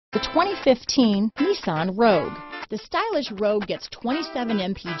The 2015 Nissan Rogue. The stylish Rogue gets 27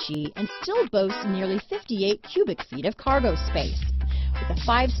 mpg and still boasts nearly 58 cubic feet of cargo space. With a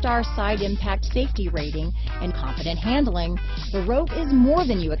 5-star side impact safety rating and confident handling, the Rogue is more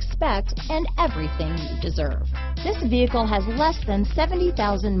than you expect and everything you deserve. This vehicle has less than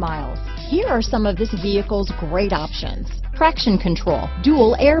 70,000 miles. Here are some of this vehicle's great options: traction control,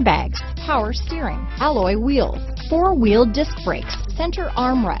 dual airbags, power steering, alloy wheels, 4-wheel disc brakes, center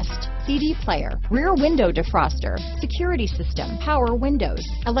armrest, CD player, rear window defroster, security system, power windows,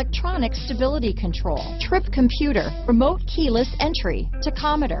 electronic stability control, trip computer, remote keyless entry,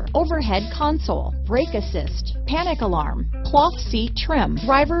 tachometer, overhead console, brake assist, panic alarm, cloth seat trim,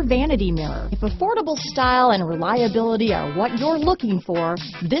 driver vanity mirror. If affordable style and reliability are what you're looking for,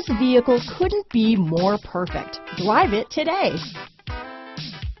 this vehicle couldn't be more perfect. Drive it today.